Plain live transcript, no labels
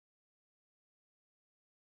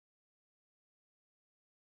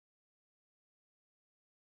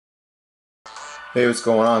Hey, what's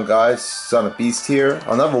going on, guys? Son of Beast here.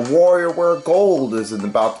 Another Warioware Gold isn't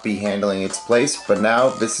about to be handling its place, but now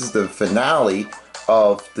this is the finale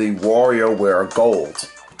of the Warioware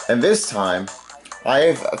Gold. And this time,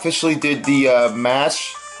 I've officially did the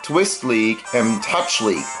Mash, Twist League, and Touch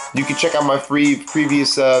League. You can check out my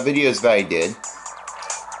previous videos that I did.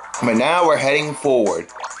 But now we're heading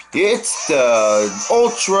forward. It's the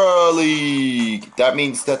Ultra League. That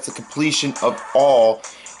means that's the completion of all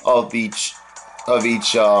of each of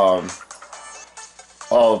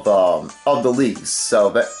the leagues. So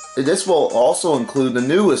that this will also include the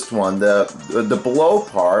newest one, the below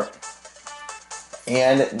part,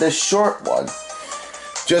 and the short one.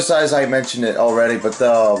 Just as I mentioned it already, but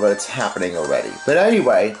it's happening already. But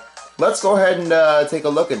anyway, let's go ahead and take a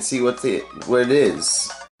look and see what it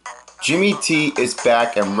is. Jimmy T is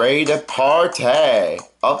back and ready to party.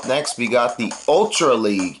 Up next, we got the Ultra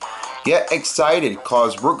League. Get excited,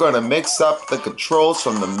 cause we're gonna mix up the controls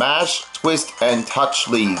from the Mash, Twist, and Touch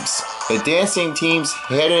leagues. The dancing team's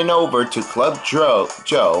heading over to Club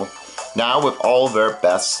Joe now with all their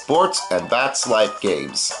best sports and That's Life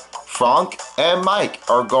games. Frank and Mike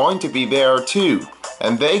are going to be there too,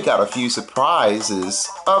 and they got a few surprises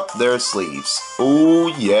up their sleeves. Oh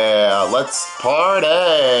yeah, let's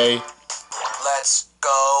party! Let's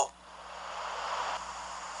go.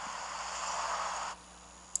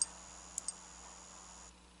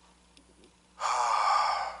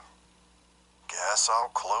 Guess I'll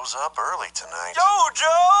close up early tonight.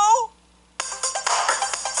 Jojo!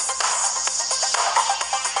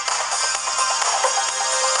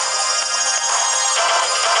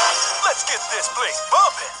 Let's get this place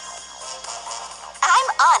bumping. I'm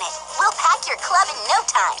on it. We'll pack your club in no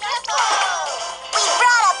time. We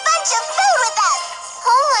brought a bunch of food with us.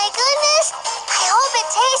 Oh my goodness. I hope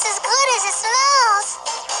it tastes as good as it smells.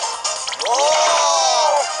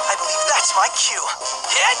 Whoa! I believe that's my cue.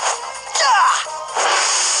 Hit!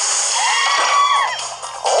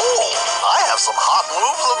 Oh, I have some hot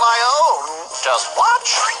moves of my own. Just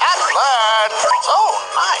watch and learn. So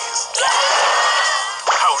nice.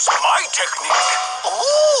 How's my technique?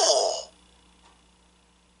 Ooh!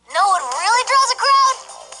 Know what really draws a crowd?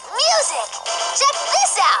 Music. Check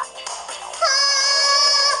this out.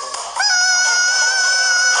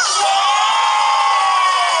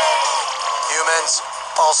 Humans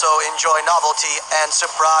also enjoy novelty and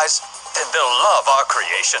surprise. And they'll love our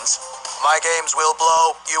creations. My games will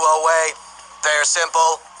blow you away. They're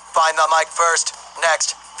simple. Find the mic first.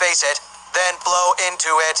 Next, face it. Then blow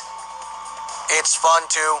into it. It's fun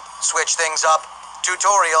to switch things up.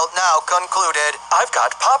 Tutorial now concluded. I've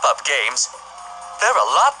got pop-up games. They're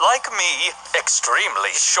a lot like me.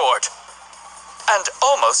 Extremely short. And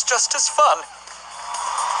almost just as fun.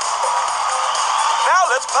 Now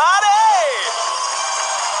let's party!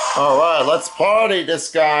 Alright, let's party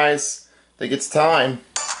this, guys. I think it's time.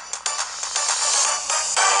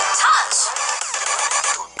 Touch.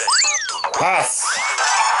 Pass.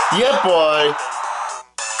 Yeah, boy.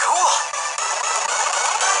 Cool.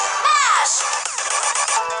 Mash.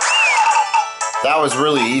 That was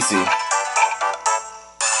really easy.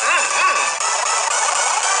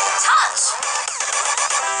 Touch.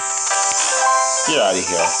 Get out of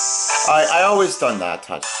here. I always done that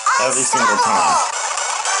touch. Every single time.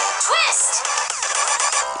 Twist.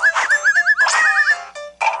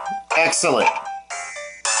 Excellent.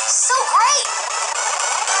 So great.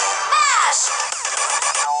 Mash.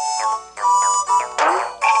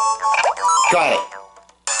 Got it.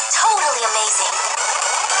 Totally amazing.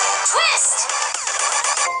 Twist.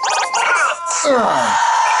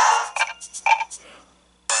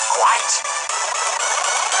 Quite.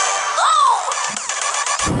 Low.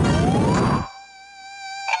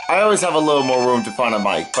 I always have a little more room to find a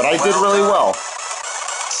mic, but I did really well.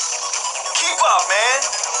 Keep up, man.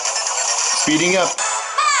 Speeding up.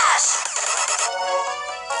 Mash.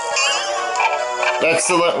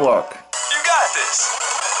 Excellent work. You got this.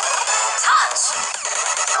 Touch.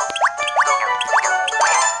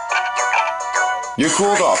 You're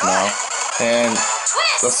cooled off now. And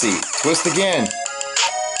Twist. let's see. Twist again.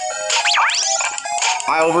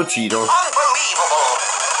 I overcheated. Unbelievable.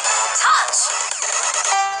 Touch.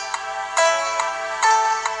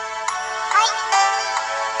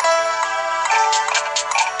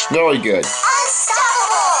 Very good.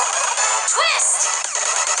 Unstoppable. Twist.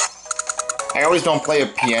 I always don't play a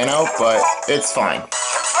piano, but it's fine.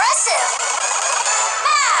 Impressive.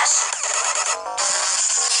 Mash.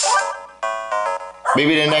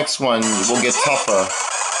 Maybe the next one will get tougher.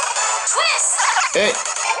 Twist. Hey,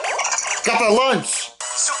 got the lunch.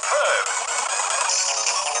 Superb.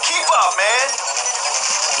 Keep up, man.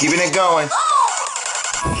 Keeping it going.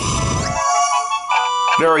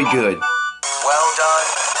 Very good. Well done.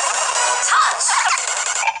 Touch.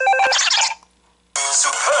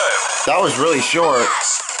 Superb. That was really short.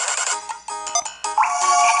 Mash.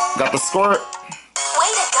 Got the score. Way to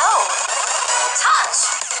go. Touch.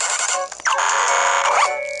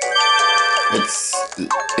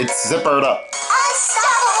 It's zippered up.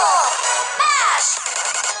 Unstoppable. Mash.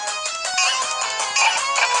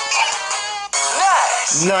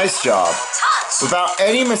 Nice. Nice job. Touch. Without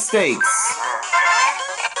any mistakes.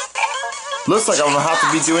 Looks like I'm gonna have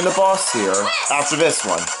to be doing the boss here after this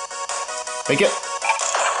one. Make it.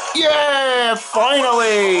 Yeah!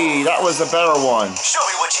 Finally! That was a better one. Show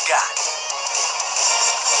me what you got.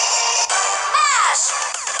 Mash.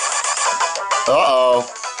 Uh-oh.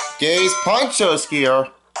 Gaze Poncho Skier.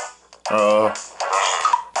 I'll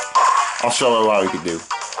show her what we can do.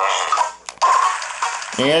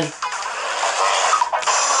 And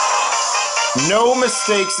no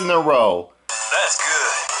mistakes in a row. That's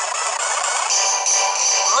good.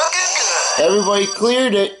 Looking good. Everybody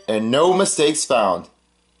cleared it and no mistakes found.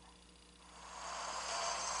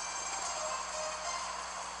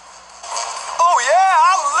 Oh yeah,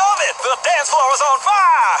 I love it. The dance floor is on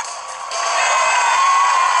fire.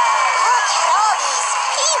 Look at all these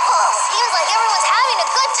people. Seems like everyone's having a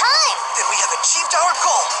good time. Then we have achieved our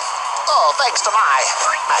goal. Oh, thanks to my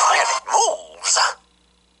magic moves.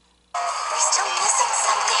 We're still missing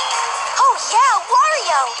something. Oh yeah,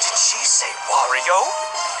 Wario. Did she say Wario?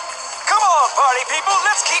 Come on, party people.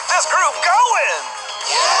 Let's keep this groove going.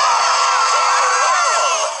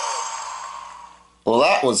 Well,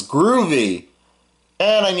 that was groovy.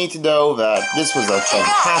 And I need to know that this was a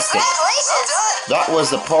fantastic. Congratulations. That was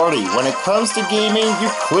the party. When it comes to gaming, you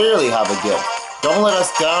clearly have a gift. Don't let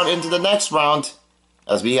us down into the next round,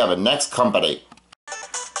 as we have a next company.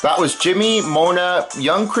 That was Jimmy, Mona,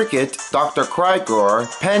 Young Cricket, Dr. Crygor,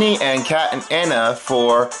 Penny, and Kat and Anna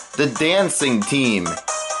for the dancing team.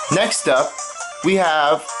 Next up, we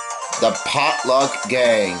have the Potluck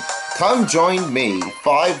Gang. Come join me,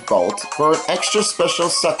 5V, for an extra special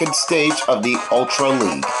second stage of the Ultra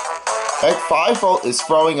League. 5V is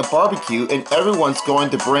throwing a barbecue and everyone's going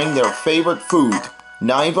to bring their favorite food.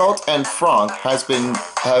 9V and Frank have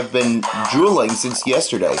been drooling since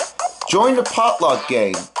yesterday. Join the Potluck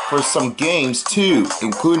Gang for some games too,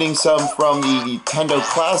 including some from the Nintendo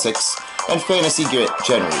Classics and Fantasy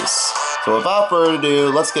Genres. So without further ado,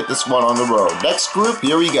 let's get this one on the road. Next group,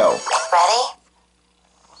 here we go. Ready?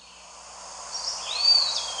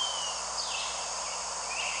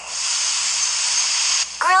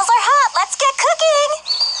 Grills are hot. Let's get cooking.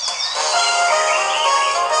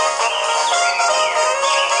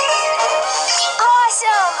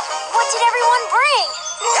 Awesome. What did everyone bring?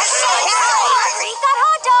 We got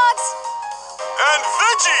hot dogs. And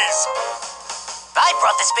veggies. I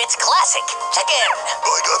brought this bit's classic chicken.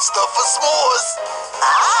 I got stuff for s'mores.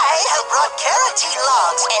 I have brought carotene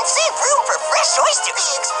logs and save room for fresh oysters.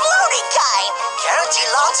 The exploding kind.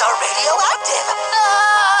 Carotene logs are radioactive.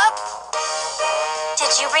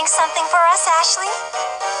 Did you bring something for us, Ashley?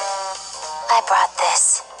 I brought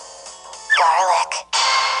this. Garlic.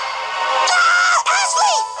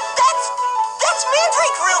 Ashley! That's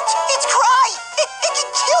mandrake root. It's cry. It can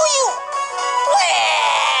kill you.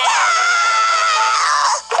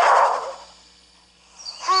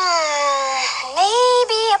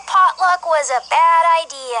 Maybe a potluck was a bad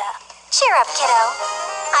idea. Cheer up, kiddo.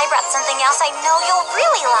 I brought something else I know you'll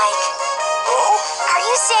really like. Oh? Are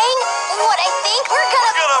you saying what I think? We're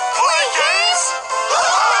gonna Play games?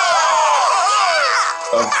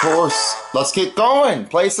 Of course. Let's get going.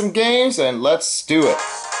 Play some games and let's do it.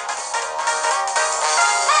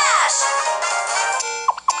 Mash!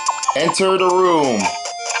 Enter the room.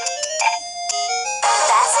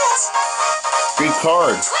 That's it. Good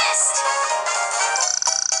card. Twist.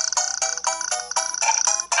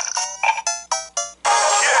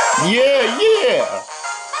 Yeah.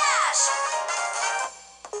 Mash!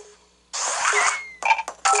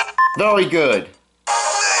 Very good.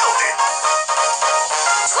 Nailed it!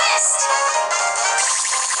 Twist.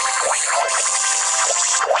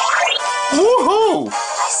 Woohoo! I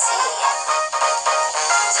see.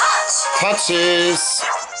 Touch. Touches.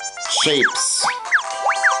 Shapes.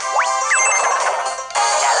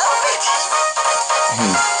 Hello, Betty.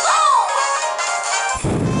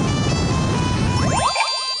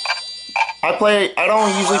 I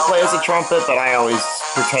don't usually play as a trumpet, but I always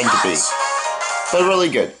pretend to be. They're really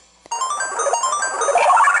good.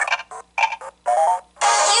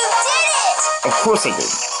 You did it! Of course I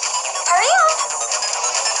did. Hurry up.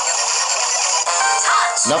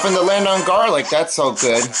 Touch. Nothing to land on garlic, that's so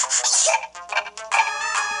good.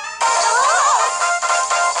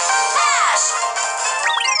 Mash.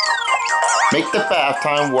 Make the bath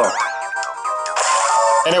time work.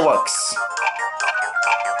 And it works.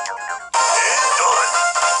 And done.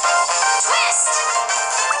 Twist!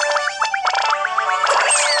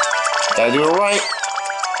 Did I do it right?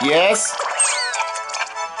 Yes?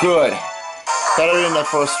 Good. Better than the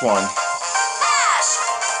first one. Mash!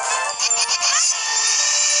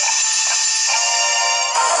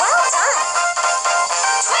 Well done!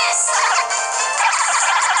 Twist!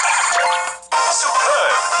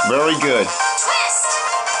 Superb. Very good. Twist!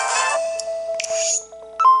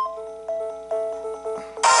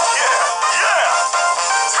 Yeah.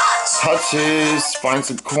 Touch! Touches, find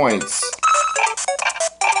some coins.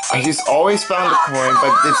 I just always found a coin,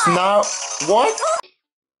 but it's not. What?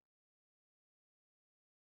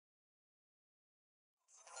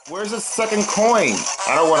 Where's the second coin?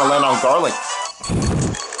 I don't want to land on garlic.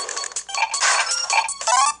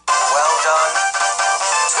 Well done.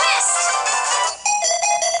 Twist!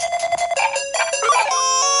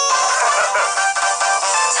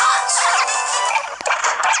 Touch!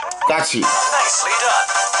 Got you. Nicely done.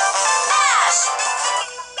 Mash!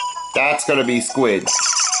 That's gonna be squid.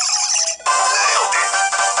 Nailed it.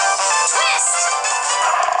 Twist!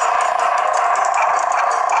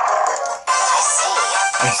 I see.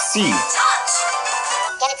 I see. Touch!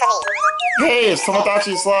 Get it for me. Hey, it's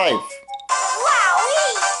Tomodachi's life.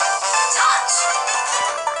 Wowee! Touch!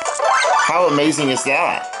 How amazing is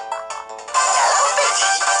that? Hello,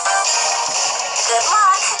 Betty. Good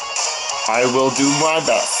luck. I will do my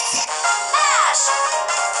best. Mash!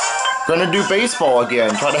 Gonna do baseball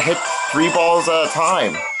again. Try to hit 3 balls at a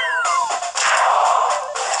time.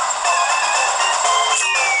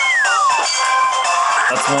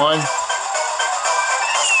 That's 1.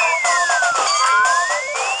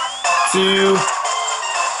 2.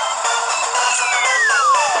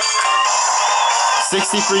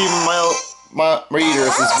 63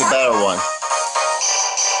 meters is the better one.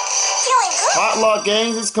 Feeling good? Potluck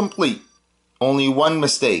Gangs is complete. Only 1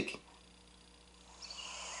 mistake.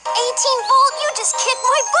 18-volt, you just kicked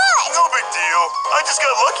my butt. No big deal. I just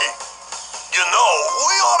got lucky. You know,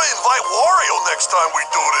 we ought to invite Wario next time we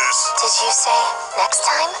do this. Did you say next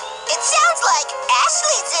time? It sounds like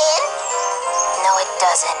Ashley's in. No, it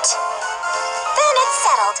doesn't. Then it's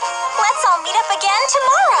settled. Let's all meet up again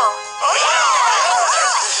tomorrow. Oh,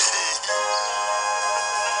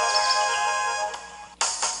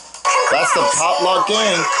 That's the Potluck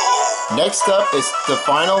Gang. Cool. Next up is the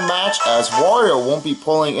final match, as Wario won't be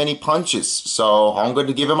pulling any punches, so I'm going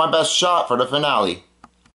to give it my best shot for the finale.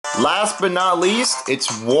 Last but not least, it's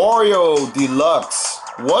Wario Deluxe.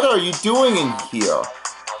 What are you doing in here?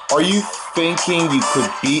 Are you thinking you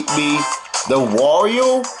could beat me, the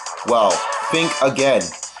Wario? Well, think again.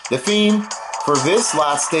 The theme for this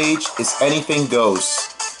last stage is anything goes.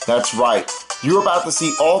 That's right, you're about to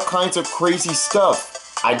see all kinds of crazy stuff.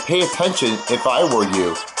 I'd pay attention if I were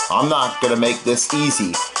you. I'm not gonna make this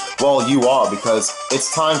easy. Well, you are, because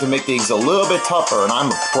it's time to make things a little bit tougher, and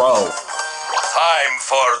I'm a pro. Time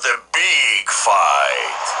for the big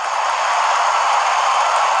fight.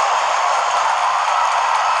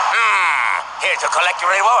 Here to collect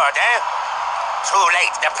your reward, eh? Too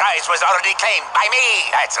late. The prize was already claimed by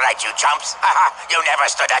me. That's right, you chumps. You never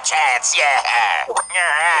stood a chance, yeah.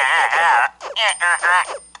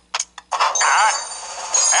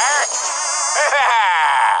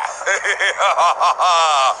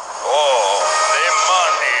 Oh, the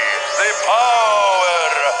money, the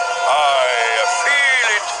power. I feel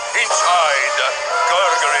it inside,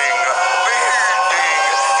 gurgling, building.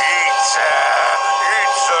 It's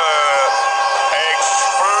explosive.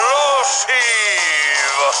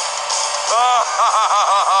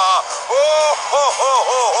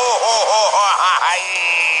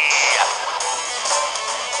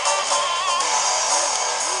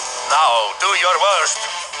 Now do your worst.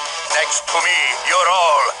 Next to me, you're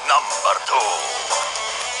all number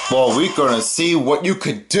 2. Well, we're gonna see what you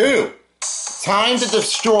could do. Time to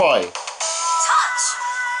destroy. Touch!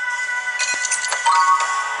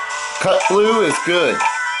 Cut blue is good. You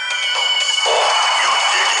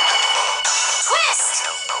did it. Twist!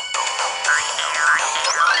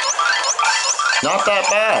 Not that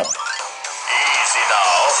bad. Easy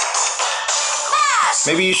now. Mash!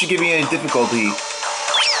 Maybe you should give me a difficulty.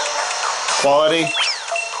 Quality.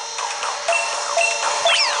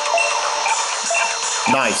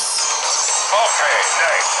 Nice. Okay,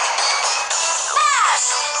 next. Mash!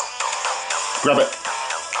 Grab it.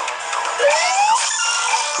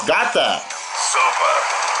 Got that. Super.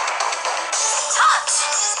 Touch!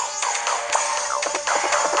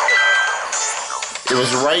 It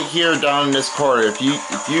was right here down in this corner. If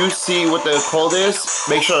you see what the code is,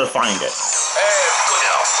 make sure to find it. Good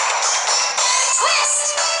enough.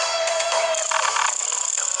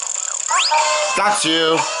 Got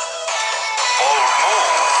you. Bold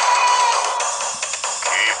move.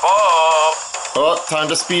 Keep up. Oh, time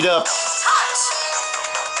to speed up. Touch.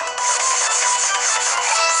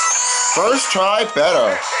 First try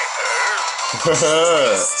better.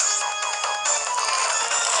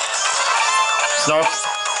 Snarf.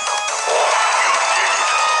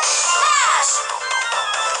 Smash.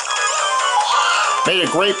 Made a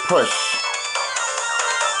great push.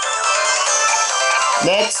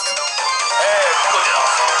 Next. And good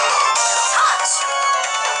enough. Touch.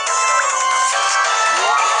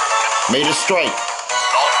 Made a strike.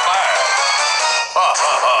 Not bad. Ha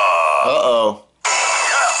ha ha. Uh-oh.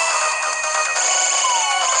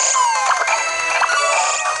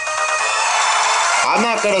 I'm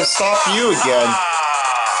not gonna stop you again.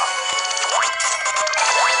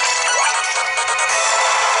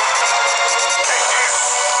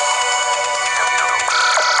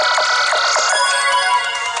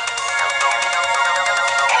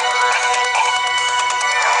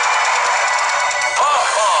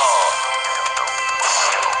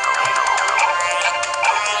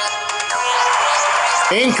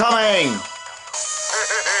 Incoming!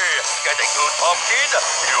 Getting too tough, kid?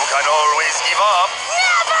 You can always give up.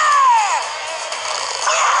 Never!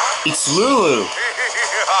 It's Lulu.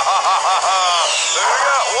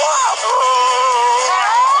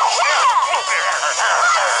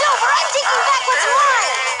 Silver, I'm taking back what's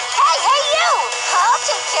mine! Hey, you! I'll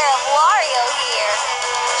take care of Wario here.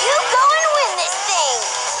 You go and win this thing!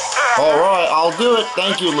 Alright, I'll do it.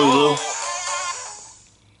 Thank you, Lulu.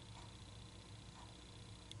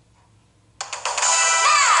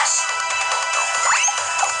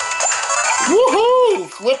 Woohoo!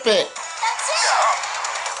 Flip it. That's it!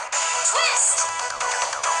 Twist!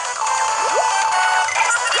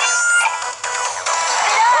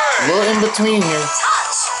 A little in between here.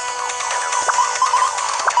 Touch!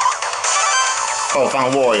 Oh,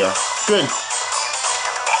 found Warrior. Good.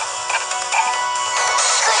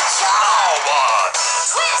 Good job! Now what?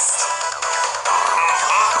 Twist!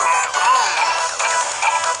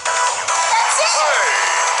 That's it! Hey!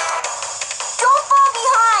 Don't fall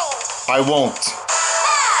behind! I won't.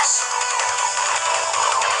 Smash!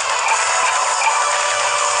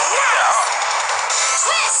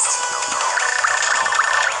 Twist!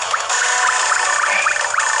 Hey!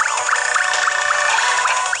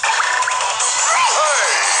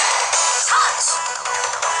 Touch!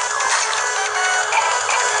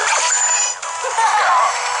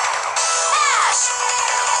 Smash!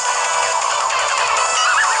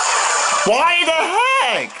 Why the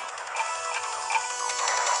heck?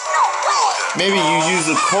 Maybe you used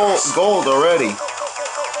the gold already. Alright!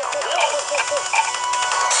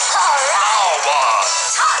 Now what?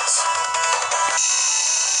 Touch!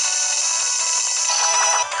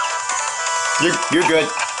 You're good.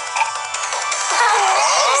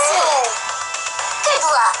 Amazing! Good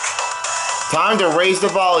luck! Time to raise the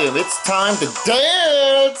volume. It's time to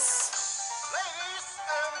dance. Ladies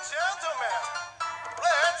and gentlemen,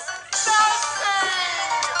 let's dancing!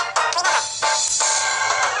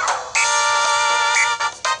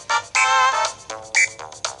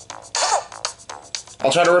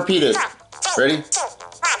 I'll try to repeat it. Ready?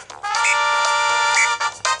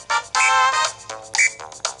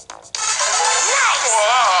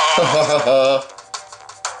 Wow!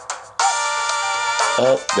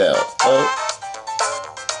 Up, down, up.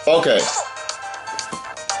 Okay.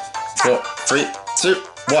 4, 3, 2, 1.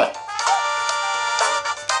 Good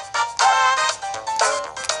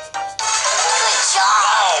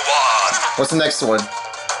job! Now what? What's the next one?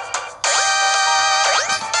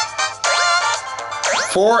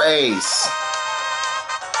 4 A's.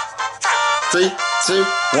 3, 2,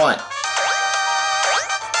 1.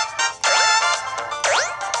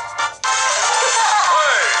 Hey!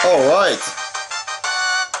 All right.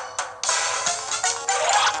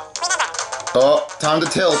 Oh, time to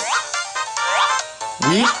tilt.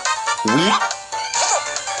 Whip, whip.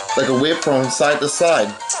 Like a whip from side to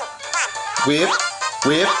side. Whip,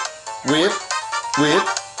 whip, whip, whip.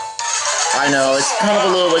 I know, it's kind of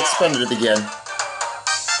a little expended again.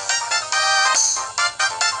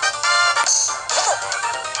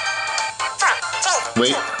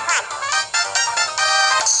 Wait.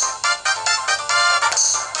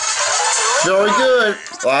 Very good.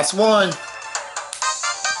 Last one.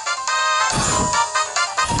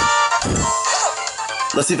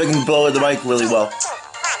 Let's see if I can blow the mic really well.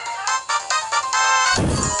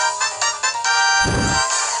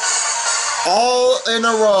 All in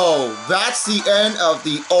a row. That's the end of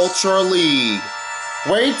the Ultra League.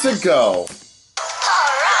 Way to go.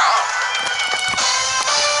 Alright!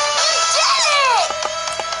 You did it!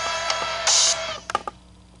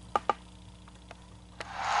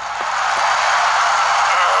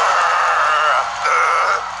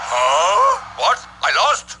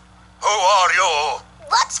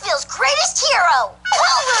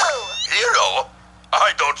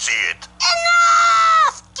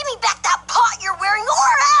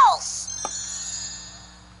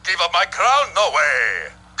 my crown? No way.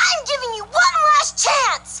 I'm giving you one last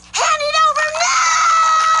chance! Hand it over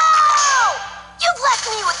now! You've left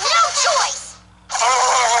me with no choice!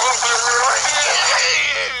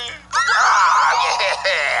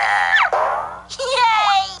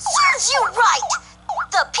 Yay! Serves you right!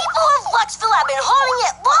 The people of Luxville have been holding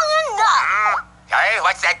it long enough! Hey,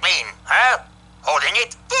 what's that mean? Huh? Holding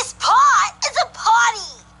it? This pot is a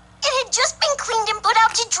potty! It had just been cleaned and put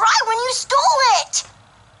out to dry when you stole it!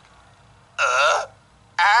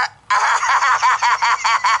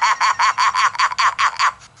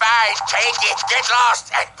 Fine, take it, get lost,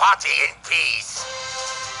 and potty in peace.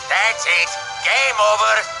 That's it. Game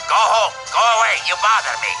over. Go home. Go away. You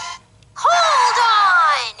bother me. Hold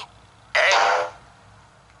on! Eh?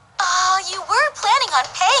 You were planning on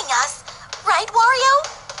paying us, right, Wario?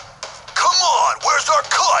 Come on, where's our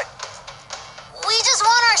cut? We just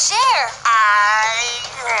want our share.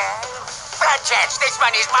 Fat chance, this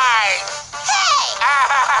one is mine. Hey!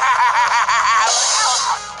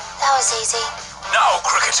 That was easy. Now,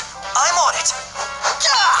 Cricket, I'm on it.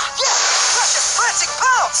 Precious prancing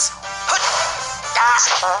pounce.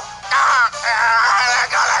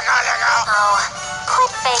 Oh,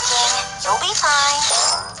 quit faking. You'll be fine.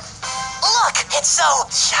 Look, it's so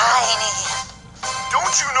shiny.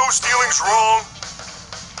 Don't you know stealing's wrong?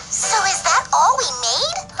 So is that all we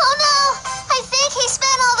made? Oh no, I think he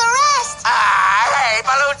spent all the rest. Hey,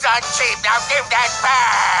 balloons aren't cheap. Now give that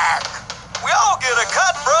back. We all get a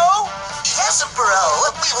cut, bro. Yes, bro.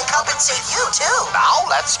 We will compensate you, too. Now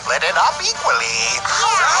let's split it up equally.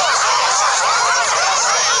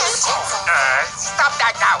 Stop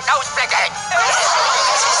that now. No splitting.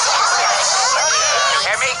 You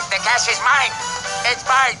hear me? The cash is mine. It's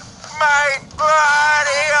mine. Mine.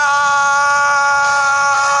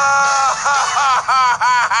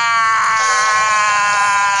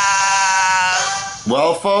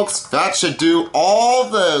 Well, folks, that should do all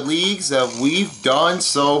the leagues that we've done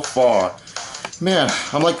so far. Man,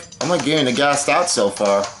 I'm like getting gassed out so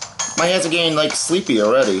far. My hands are getting like sleepy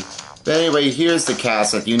already. But anyway, here's the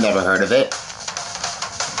cast if you never heard of it.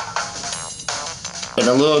 And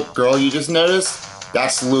the little girl you just noticed,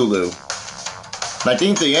 that's Lulu. And I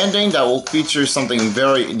think the ending that will feature something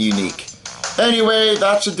very unique. Anyway,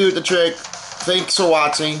 that should do the trick. Thanks for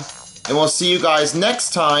watching, and we'll see you guys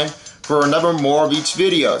next time for another more of each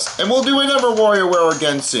videos. And we'll do another Warioware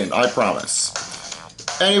again soon, I promise.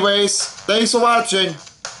 Anyways, thanks for watching.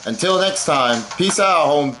 Until next time, peace out,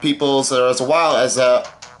 home peoples, as well as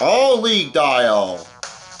all league dial.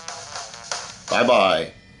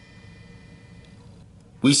 Bye-bye.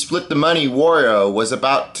 We split the money Wario was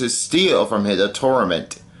about to steal from the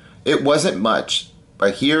tournament. It wasn't much,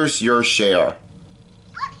 but here's your share.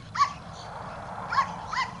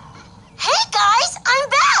 Hey guys, I'm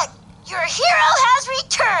back! Your hero has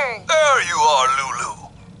returned! There you are, Lulu.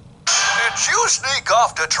 Did you sneak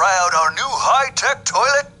off to try out our new high-tech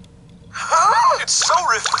toilet? Huh? It's so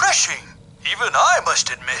refreshing. Even I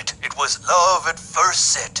must admit, it was love at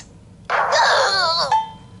first sight. Ugh.